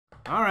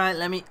Alright,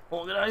 let me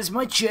organise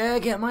my chair,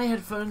 get my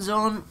headphones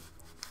on.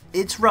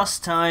 It's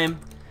rust time.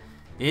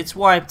 It's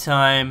wipe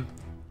time.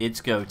 It's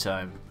go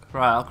time.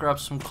 Right, I'll grab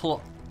some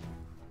cloth.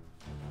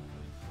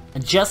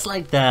 And just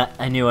like that,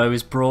 I knew I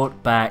was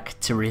brought back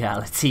to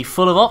reality,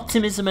 full of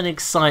optimism and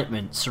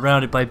excitement,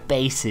 surrounded by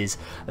bases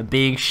and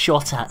being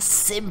shot at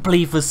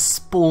simply for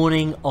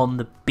spawning on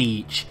the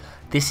beach.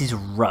 This is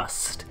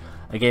Rust,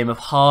 a game of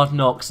hard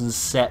knocks and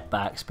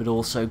setbacks, but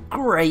also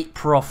great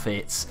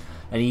profits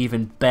and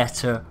even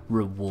better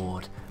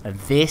reward. And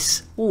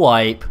this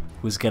wipe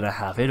was gonna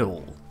have it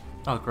all.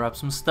 I'll grab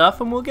some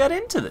stuff and we'll get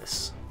into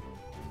this.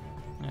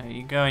 There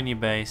you go in your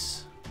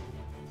base.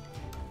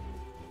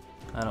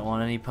 I don't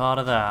want any part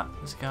of that.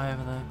 This guy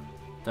over there,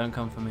 don't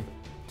come for me.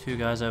 Two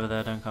guys over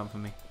there, don't come for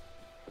me.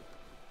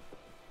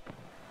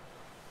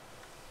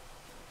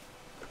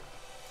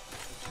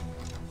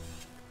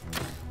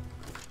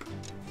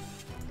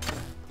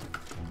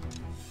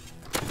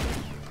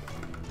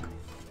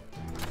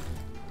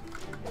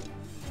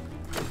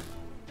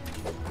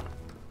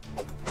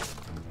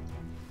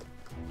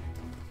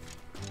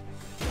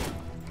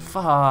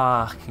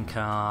 Fucking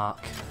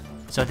cock.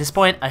 So at this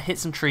point, I hit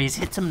some trees,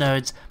 hit some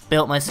nodes,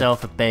 built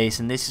myself a base,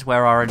 and this is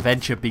where our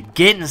adventure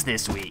begins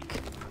this week.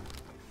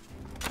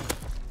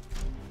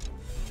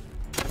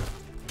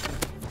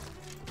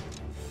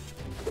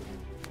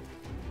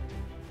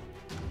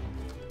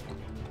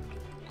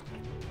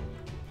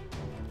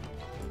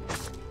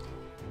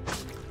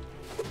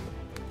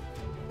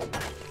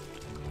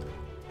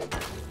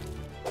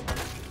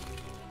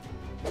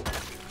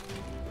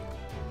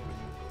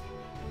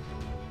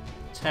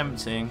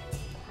 Tempting.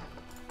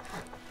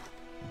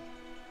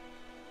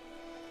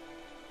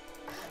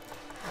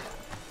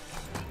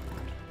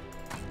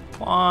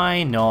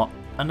 Why not?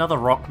 Another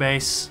rock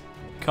base.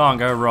 Can't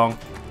go wrong.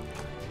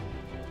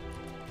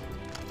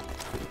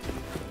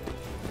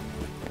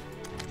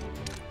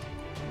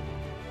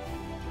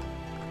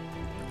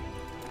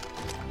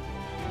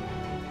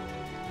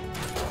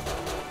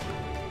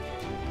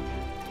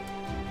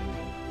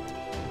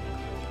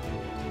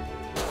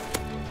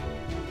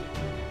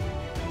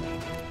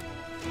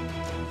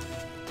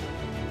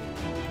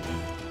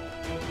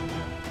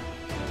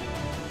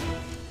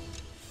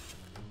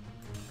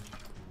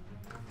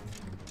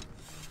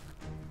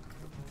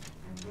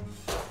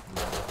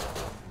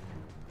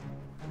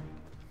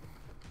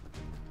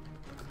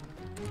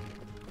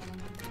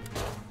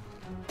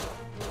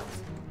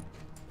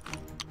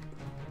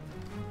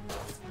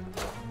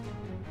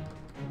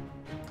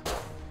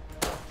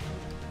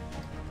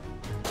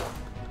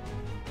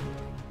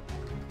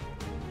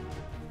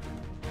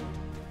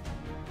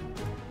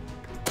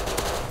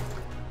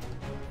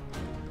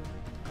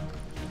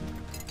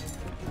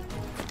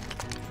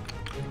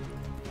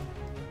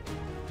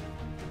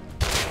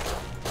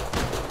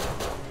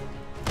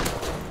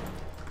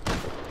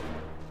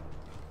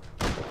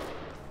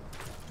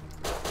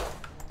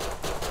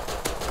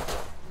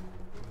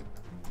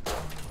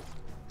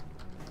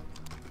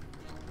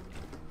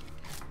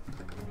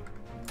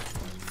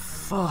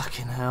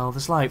 Fucking hell,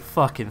 there's like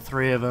fucking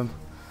 3 of them.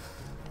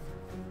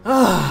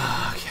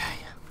 Okay.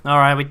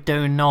 Alright, we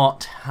do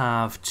not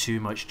have too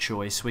much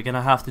choice. We're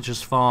gonna have to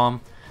just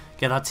farm,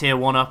 get our tier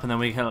 1 up, and then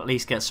we can at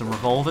least get some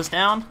revolvers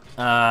down.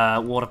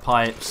 Water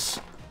pipes,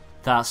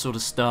 that sort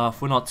of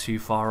stuff. We're not too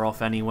far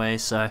off anyway,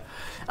 so...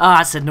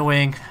 it's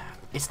annoying.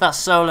 It's that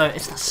solo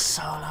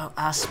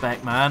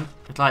aspect, man.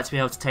 I'd like to be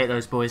able to take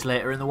those boys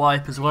later in the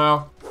wipe as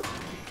well.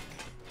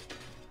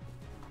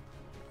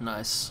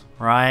 Nice.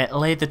 Right,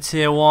 laid the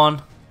tier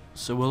 1,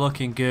 so we're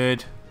looking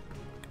good.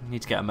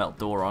 Need to get a metal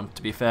door on,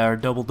 to be fair, a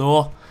double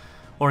door.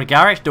 Or a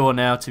garage door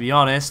now, to be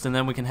honest, and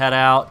then we can head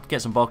out,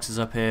 get some boxes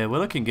up here. We're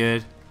looking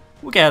good.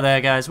 We'll get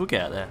there, guys, we'll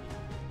get there.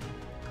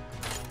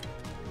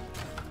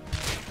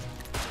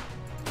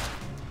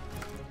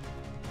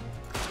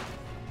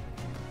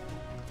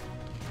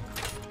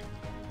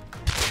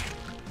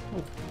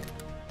 Ooh.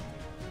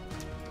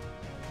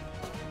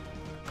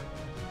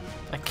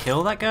 Did I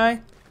kill that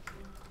guy?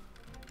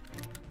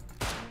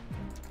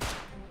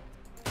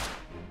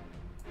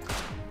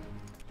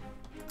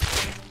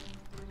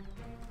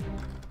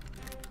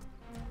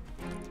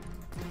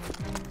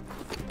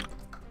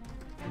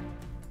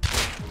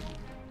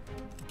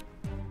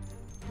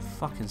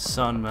 Fucking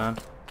sun, man.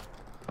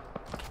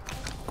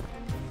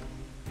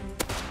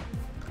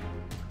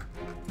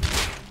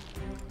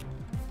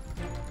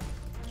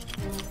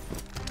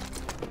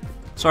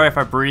 Sorry if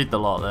I breathed a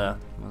lot there.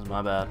 That was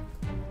my bad.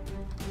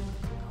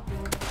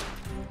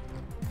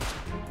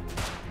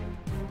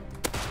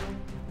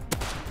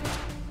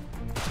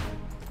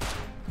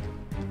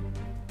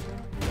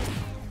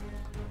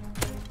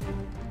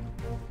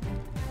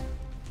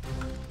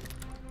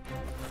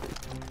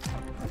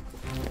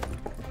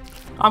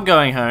 I'm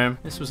going home.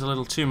 This was a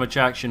little too much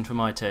action for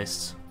my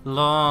tastes.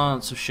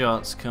 Lots of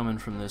shots coming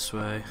from this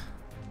way.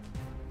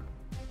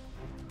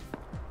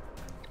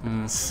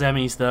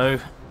 Semis though.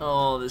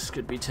 Oh, this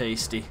could be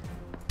tasty.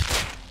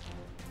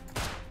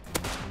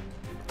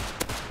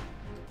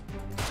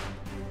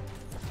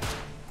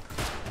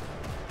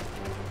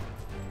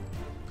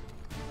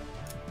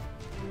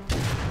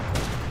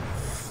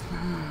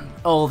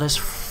 Oh, there's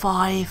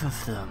 5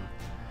 of them.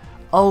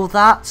 Oh,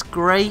 that's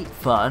great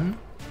fun.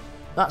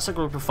 That's a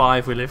group of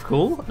 5 we live.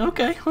 Cool.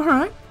 Okay,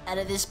 alright. And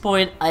at this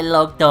point, I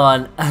logged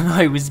on and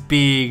I was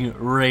being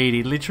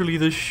raided. Literally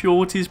the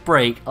shortest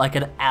break, like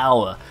an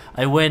hour.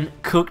 I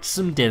went, cooked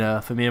some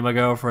dinner for me and my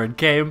girlfriend,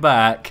 came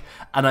back,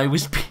 and I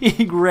was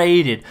being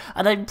raided.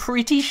 And I'm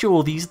pretty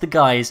sure these are the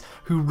guys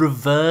who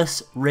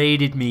reverse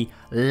raided me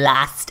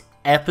last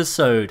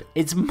episode.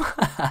 It's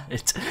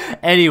mad.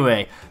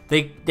 Anyway,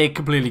 they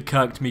completely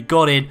cucked me,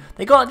 got in.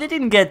 They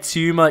didn't get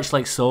too much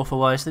like sulfur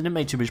wise, they didn't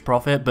make too much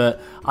profit, but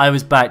I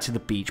was back to the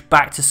beach,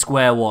 back to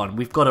square one.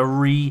 We've got to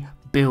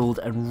rebuild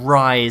and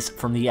rise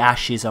from the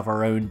ashes of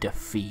our own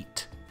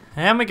defeat.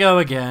 And we go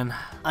again.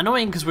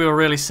 Annoying because we were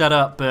really set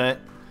up, but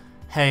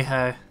hey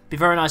ho. Be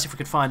very nice if we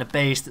could find a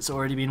base that's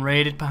already been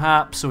raided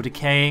perhaps, or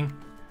decaying.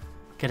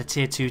 Get a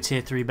tier 2,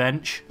 tier 3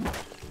 bench.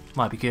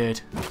 Might be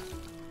good.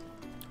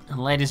 And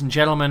ladies and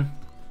gentlemen,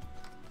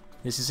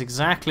 this is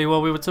exactly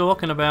what we were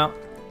talking about.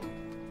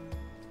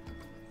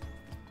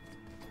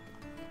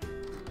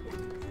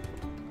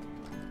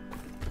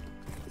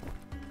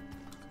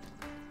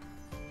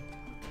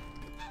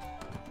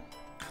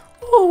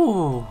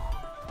 Ooh.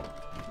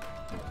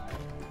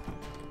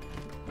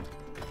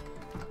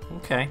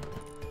 Okay.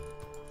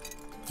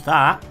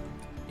 That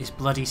is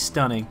bloody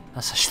stunning.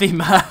 That's actually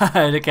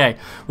mad. Okay,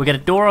 we'll get a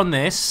door on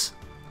this.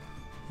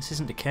 This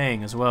isn't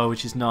decaying as well,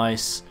 which is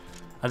nice.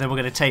 And then we're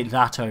going to take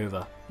that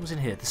over. What's in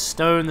here? The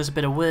stone, there's a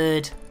bit of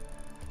wood.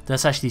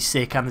 That's actually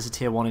sick, and there's a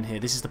tier 1 in here.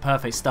 This is the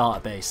perfect starter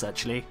base,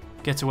 actually.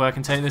 Get to work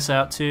and take this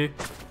out too.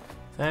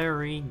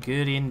 Very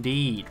good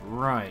indeed.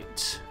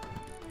 Right.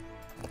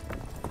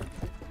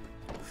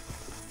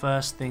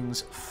 First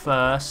things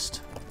first.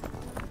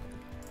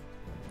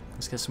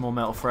 Let's get some more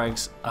metal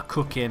frags a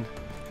cooking.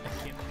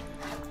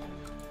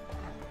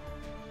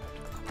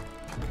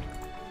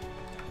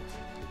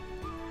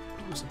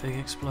 That was a big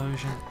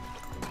explosion.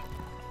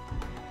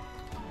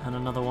 And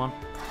another one.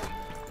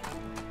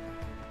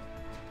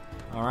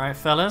 Alright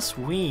fellas,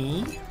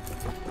 we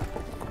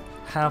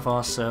have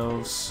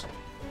ourselves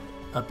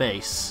a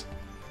base.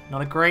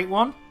 Not a great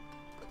one,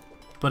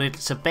 but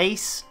it's a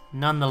base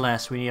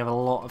nonetheless. We have a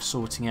lot of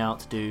sorting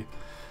out to do.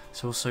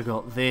 It's also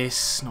got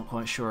this, not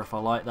quite sure if I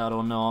like that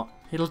or not.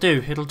 It'll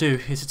do, it'll do.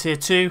 It's a tier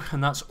 2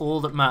 and that's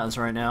all that matters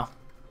right now.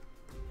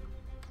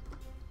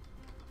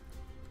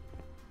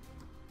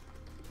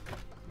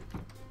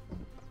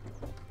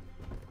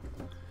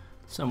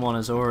 Someone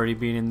has already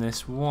been in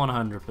this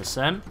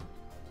 100%.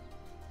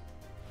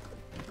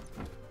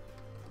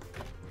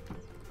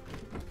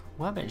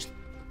 Workbench,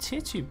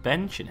 tier 2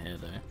 bench in here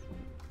though.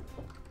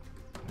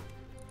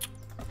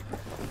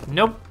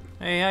 Nope.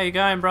 Hey, how you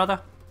going,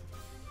 brother?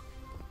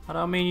 I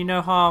don't mean you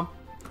no harm.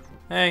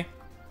 Hey.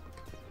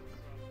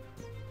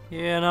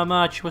 Yeah, not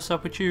much. What's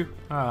up with you?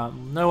 Alright,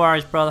 no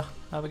worries, brother.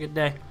 Have a good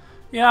day.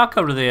 Yeah, I'll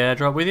come to the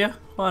airdrop with you.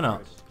 Why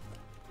not?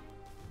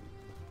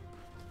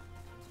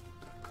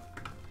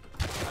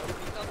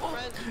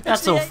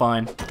 That's all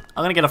fine.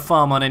 I'm gonna get a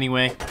farm on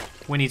anyway.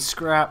 We need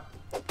scrap.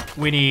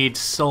 We need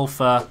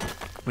sulfur.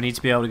 We need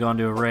to be able to go and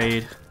do a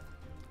raid.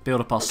 Build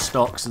up our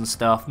stocks and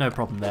stuff. No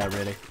problem there,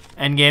 really.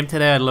 Endgame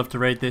today, I'd love to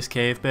raid this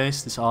cave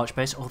base, this arch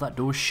base. Oh, that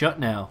door's shut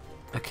now.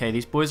 Okay,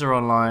 these boys are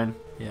online.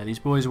 Yeah, these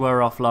boys were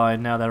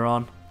offline. Now they're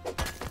on.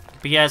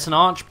 But yeah, it's an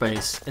arch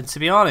base. And to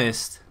be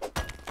honest,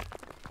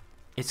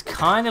 it's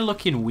kind of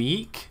looking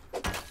weak.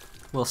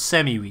 Well,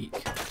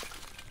 semi-weak.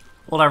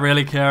 All I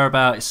really care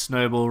about is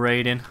snowball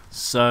raiding.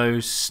 So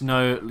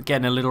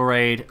getting a little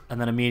raid, and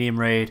then a medium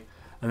raid,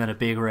 and then a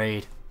big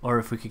raid. Or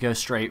if we could go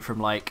straight from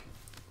like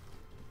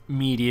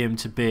medium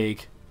to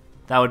big,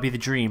 that would be the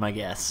dream, I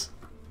guess.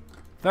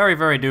 Very,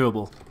 very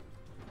doable.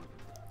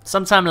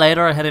 Sometime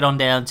later I headed on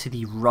down to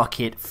the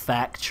rocket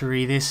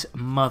factory, this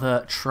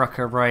mother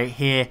trucker right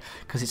here,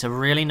 because it's a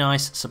really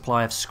nice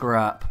supply of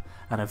scrap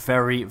and a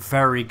very,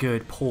 very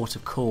good port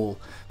of call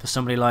for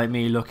somebody like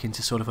me looking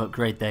to sort of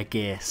upgrade their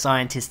gear.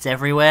 Scientists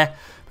everywhere,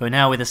 but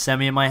now with a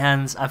semi in my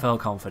hands, I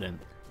felt confident.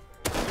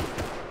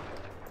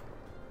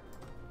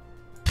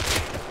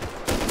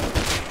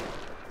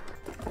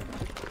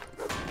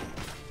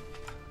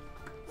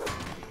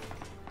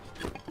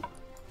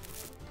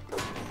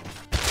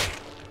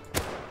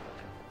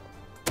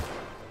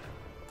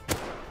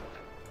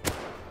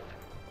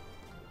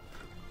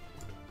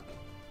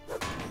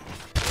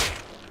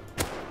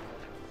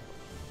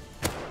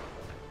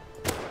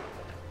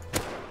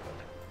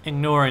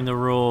 Ignoring the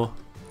raw,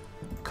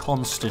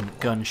 constant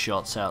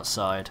gunshots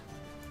outside,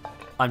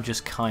 I'm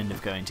just kind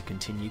of going to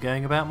continue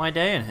going about my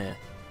day in here.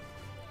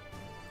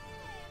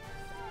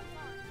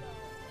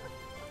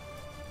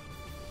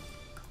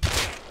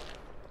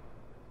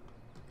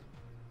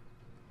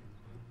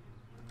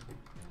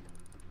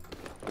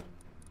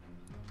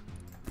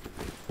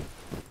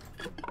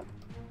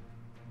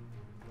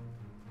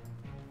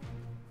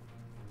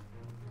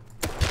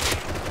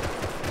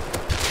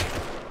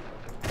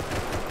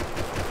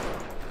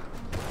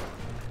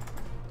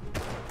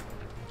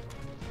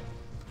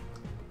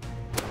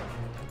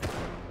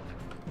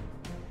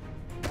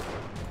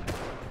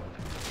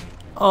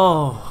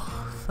 Oh,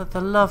 for the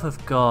love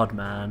of God,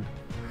 man.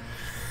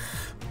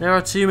 There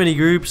are too many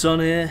groups on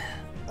here.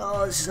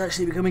 Oh, this is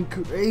actually becoming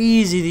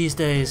crazy these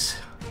days.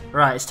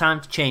 Right, it's time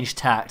to change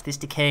tact. This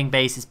decaying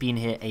base has been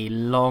here a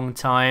long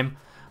time,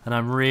 and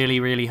I'm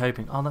really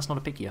hoping... Oh, that's not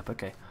a picky up,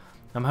 okay.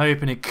 I'm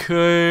hoping it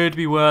could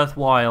be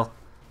worthwhile.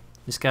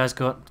 This guy's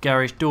got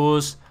garage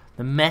doors.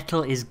 The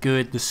metal is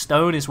good. The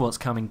stone is what's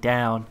coming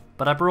down.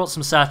 But I brought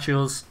some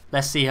satchels.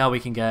 Let's see how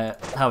we can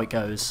get how it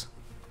goes.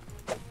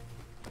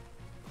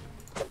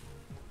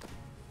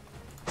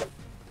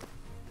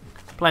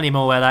 Plenty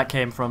more where that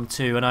came from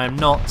too, and I am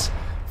not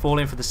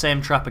falling for the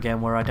same trap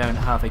again where I don't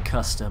have a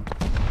custom.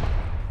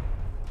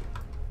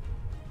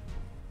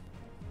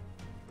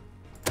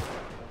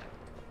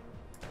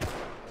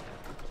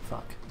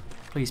 Fuck.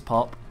 Please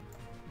pop.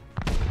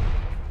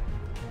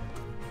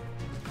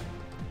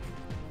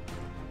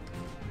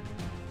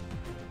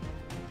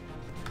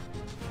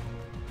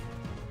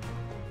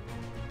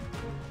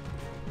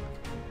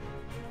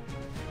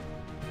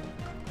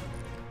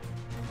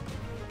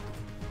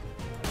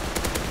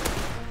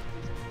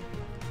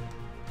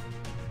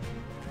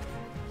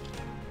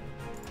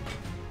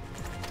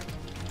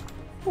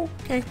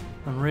 Okay.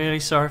 I'm really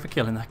sorry for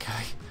killing that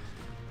guy.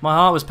 My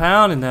heart was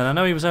pounding then. I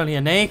know he was only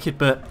a naked,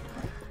 but...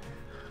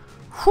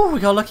 Whew, we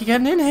got lucky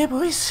getting in here,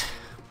 boys.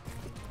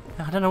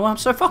 I don't know why I'm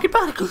so fucking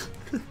bad.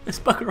 Let's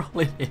bugger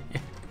all in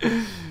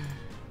here.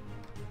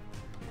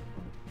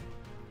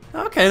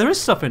 Okay, there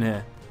is stuff in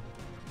here.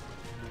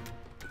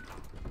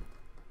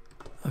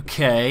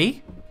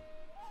 Okay.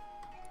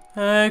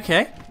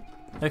 Okay.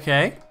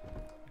 Okay.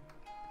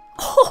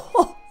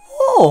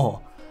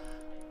 Oh!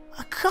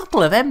 A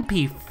couple of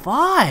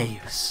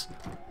MP5s.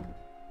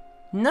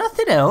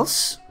 Nothing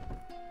else.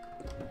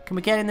 Can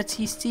we get in the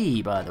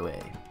TC, by the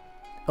way?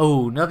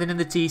 Oh, nothing in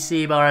the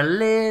TC bar. A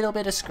little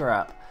bit of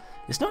scrap.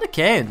 It's not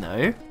decaying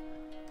though,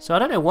 so I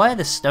don't know why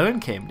the stone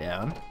came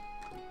down.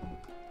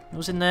 What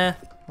was in there?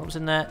 What was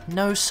in there?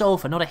 No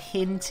sulfur. Not a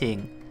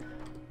hinting.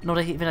 Not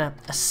even a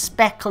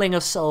speckling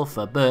of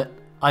sulfur. But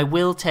I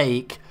will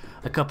take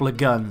a couple of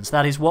guns.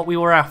 That is what we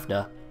were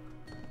after.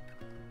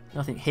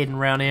 Nothing hidden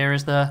around here,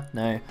 is there?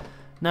 No.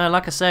 No,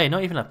 like I say,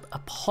 not even a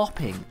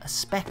popping, a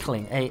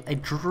speckling, a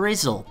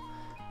drizzle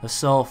of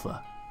sulfur.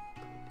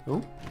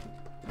 Oh.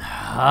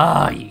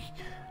 Ah, you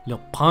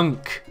little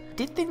punk.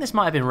 Did think this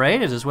might have been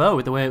raided as well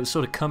with the way it was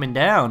sort of coming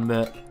down,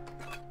 but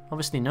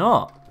obviously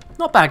not.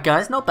 Not bad,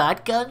 guys, not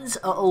bad. Guns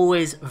are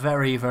always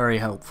very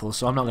helpful,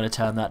 so I'm not going to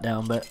turn that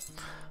down, but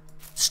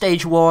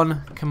stage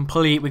 1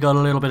 complete. We got a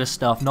little bit of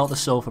stuff. Not the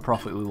sulfur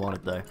profit we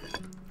wanted, though,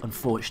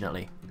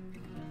 unfortunately.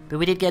 But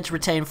we did get to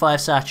retain 5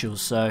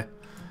 satchels, so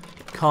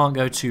can't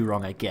go too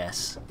wrong, I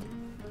guess.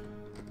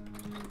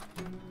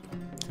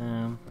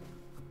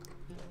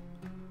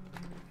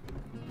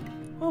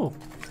 Oh,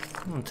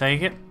 I'm gonna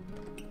take it.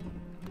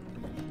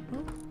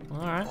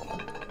 Alright.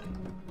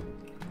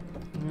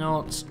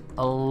 Not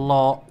a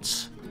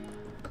lot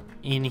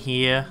in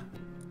here,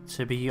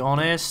 to be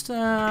honest.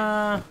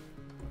 Odds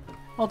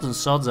and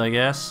sods, I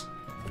guess.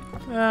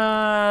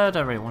 I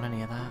don't really want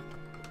any of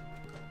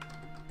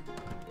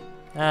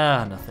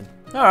that. Nothing.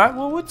 Alright,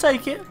 well, we'll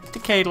take it.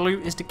 Decayed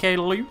loot is decayed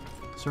loot.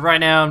 So right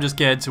now I'm just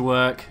getting to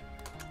work.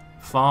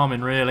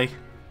 Farming, really.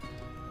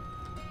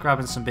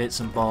 Grabbing some bits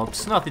and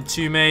bobs. Nothing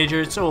too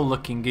major, it's all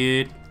looking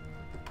good.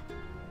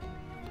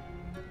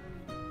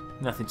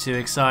 Nothing too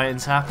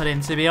exciting's happening,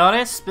 to be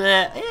honest,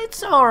 but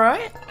it's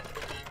alright.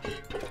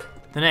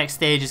 The next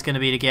stage is going to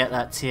be to get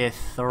that tier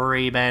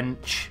 3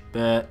 bench,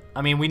 but,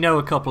 I mean, we know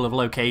a couple of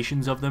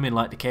locations of them in,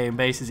 like, decaying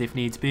bases if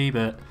needs be,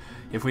 but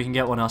if we can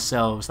get one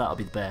ourselves, that'll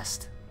be the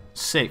best.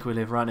 Sick, we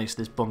live right next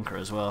to this bunker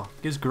as well.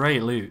 Gives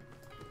great loot.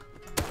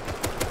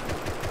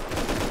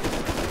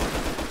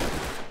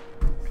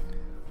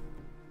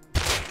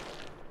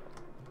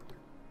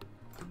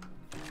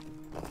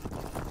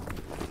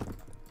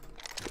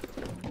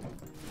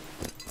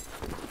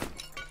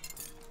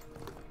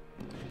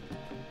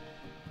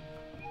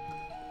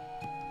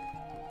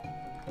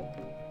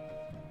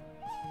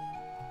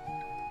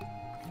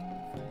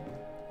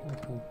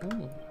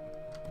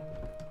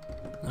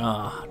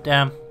 Ah,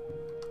 damn.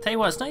 Tell you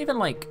what, it's not even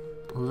like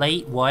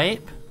late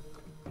wipe.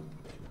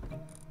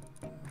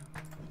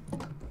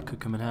 Could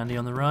come in handy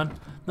on the run.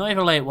 Not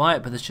even late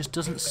wipe, but there just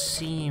doesn't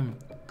seem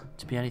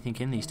to be anything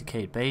in these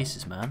decayed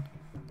bases, man.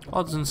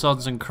 Odds and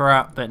sods and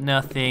crap, but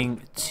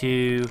nothing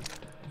too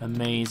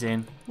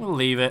amazing. We'll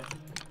leave it.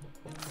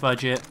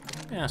 Fudge it.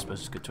 Yeah, I suppose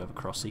it's good to have a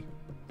crossy.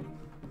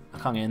 I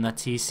can't get in that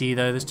TC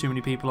though, there's too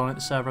many people on it,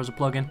 the server has a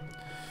plugin.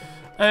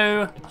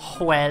 Oh,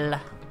 well.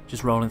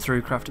 Just rolling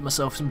through, crafting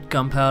myself some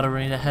gunpowder,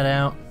 ready to head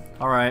out.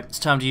 Alright, it's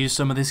time to use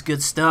some of this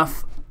good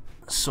stuff.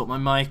 Sort my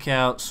mic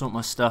out, sort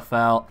my stuff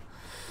out.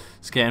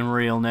 It's getting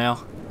real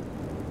now.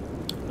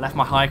 Left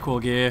my high core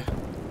gear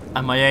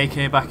and my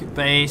AK back at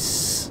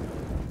base.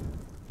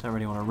 Don't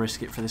really want to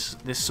risk it for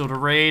this sort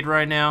of raid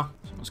right now.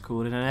 Someone's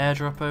called in an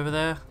airdrop over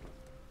there.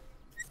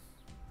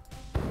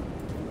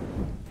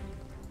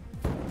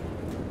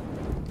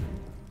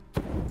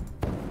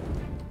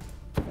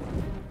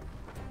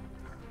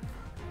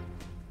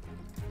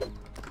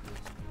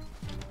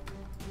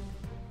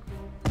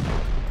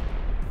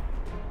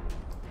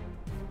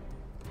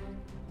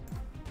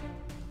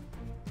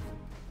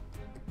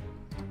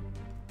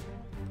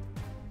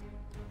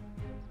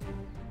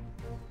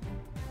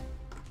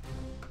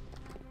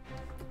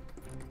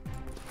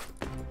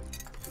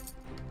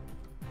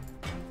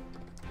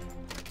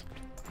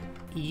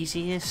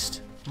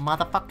 easiest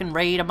motherfucking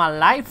raid of my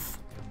life.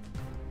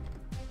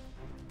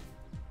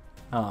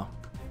 Oh.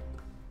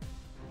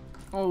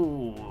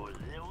 Oh,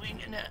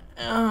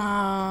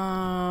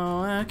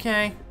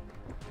 okay.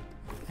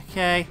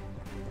 Okay.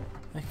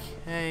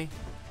 Okay.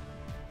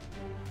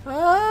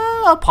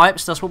 Oh,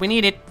 pipes, that's what we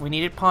needed. We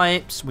needed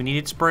pipes, we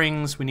needed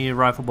springs, we needed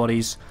rifle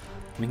bodies.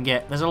 We can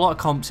get, there's a lot of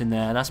comps in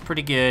there, that's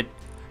pretty good.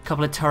 A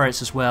couple of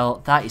turrets as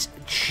well, that is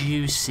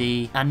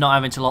juicy. And not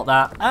having to lock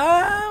that.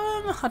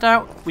 I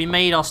doubt we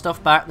made our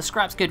stuff back. The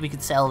scrap's good, we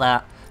could sell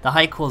that. The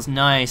high qual's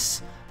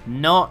nice.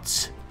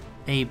 Not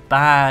a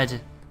bad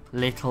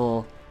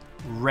little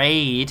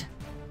raid.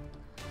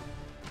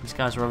 These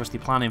guys are obviously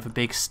planning for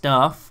big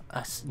stuff.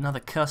 Another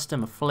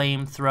custom, a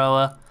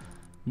flamethrower.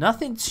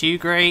 Nothing too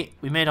great.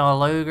 We made our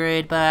low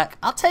grade back.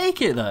 I'll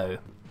take it though.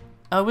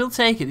 I will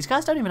take it. These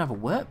guys don't even have a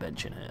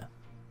workbench in here.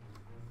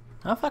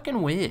 How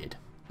fucking weird.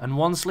 And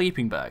one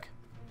sleeping bag.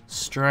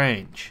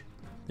 Strange.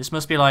 This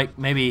must be like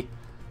maybe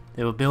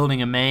they were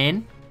building a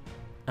main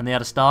and they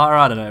had a starter.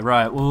 I don't know.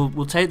 Right,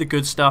 we'll take the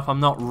good stuff.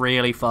 I'm not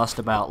really fussed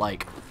about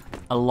like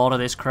a lot of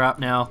this crap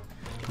now.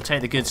 We'll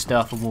take the good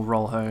stuff and we'll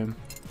roll home.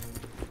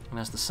 And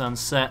as the sun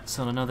sets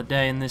on another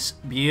day in this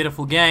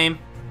beautiful game.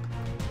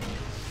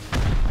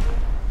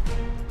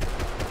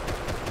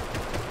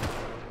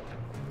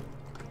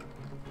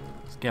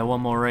 Let's get one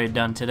more raid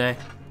done today.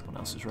 What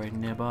else is raiding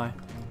nearby?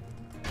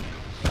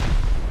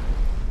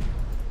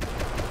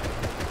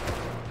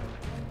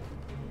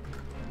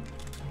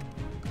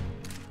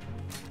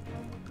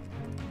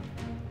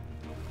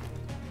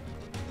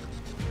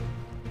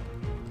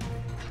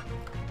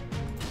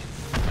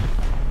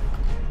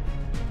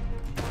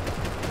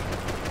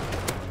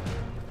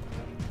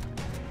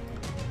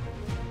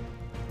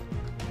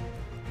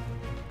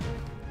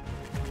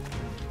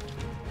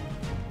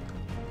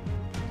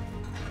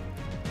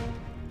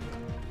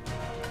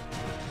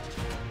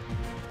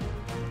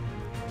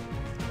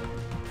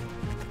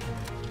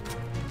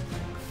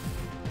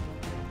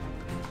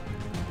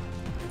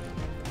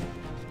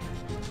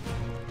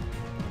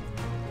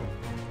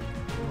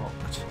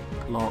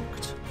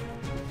 Locked.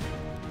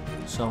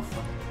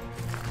 Sulfur.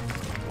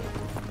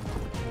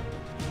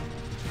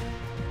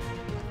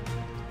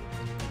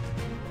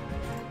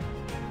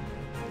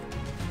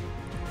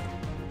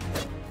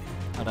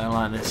 I don't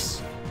like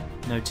this.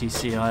 No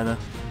TC either.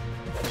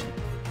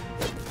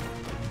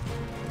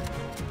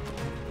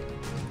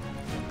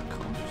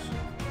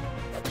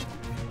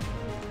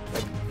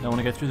 Don't want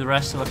to go through the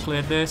rest till I've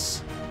cleared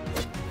this.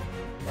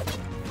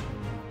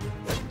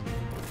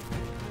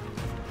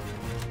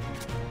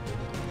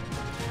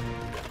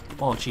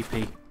 Oh,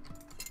 GP.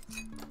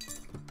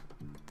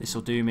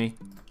 This'll do me.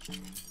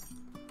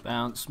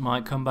 Bounce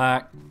might come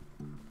back.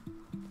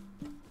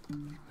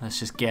 Let's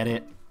just get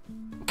it.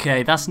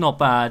 Okay, that's not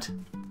bad.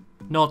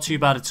 Not too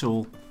bad at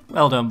all.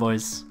 Well done,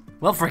 boys.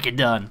 Well freaking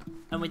done.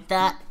 And with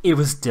that, it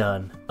was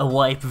done. A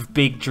wipe of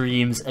big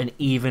dreams and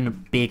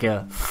even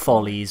bigger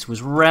follies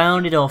was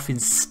rounded off in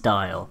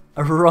style.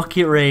 A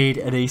rocket raid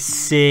and a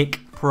sick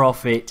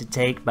profit to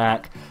take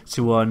back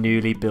to our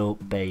newly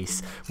built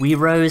base. We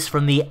rose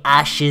from the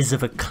ashes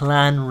of a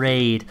clan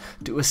raid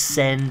to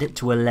ascend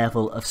to a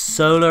level of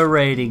solo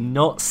raiding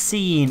not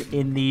seen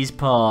in these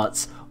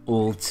parts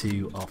all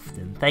too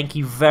often. Thank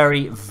you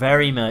very,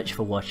 very much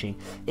for watching.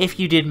 If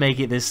you did make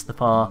it this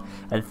far,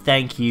 and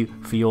thank you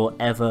for your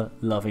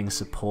ever-loving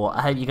support.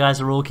 I hope you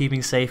guys are all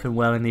keeping safe and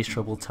well in these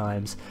troubled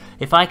times.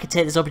 If I could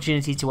take this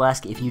opportunity to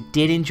ask, if you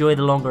did enjoy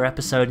the longer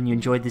episode and you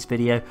enjoyed this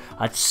video,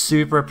 I'd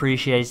super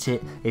appreciate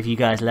it if you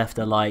guys left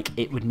a like.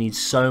 It would mean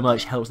so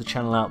much, helps the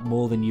channel out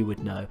more than you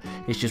would know.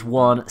 It's just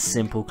one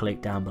simple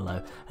click down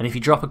below. And if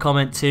you drop a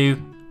comment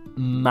too,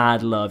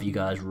 mad love, you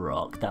guys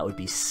rock. That would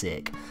be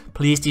sick.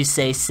 Please do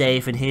stay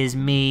safe, and here's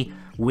me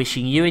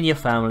wishing you and your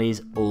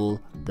families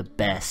all the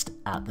best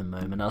at the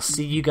moment. I'll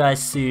see you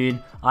guys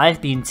soon. I've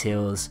been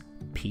Tilz.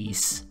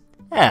 Peace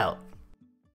out.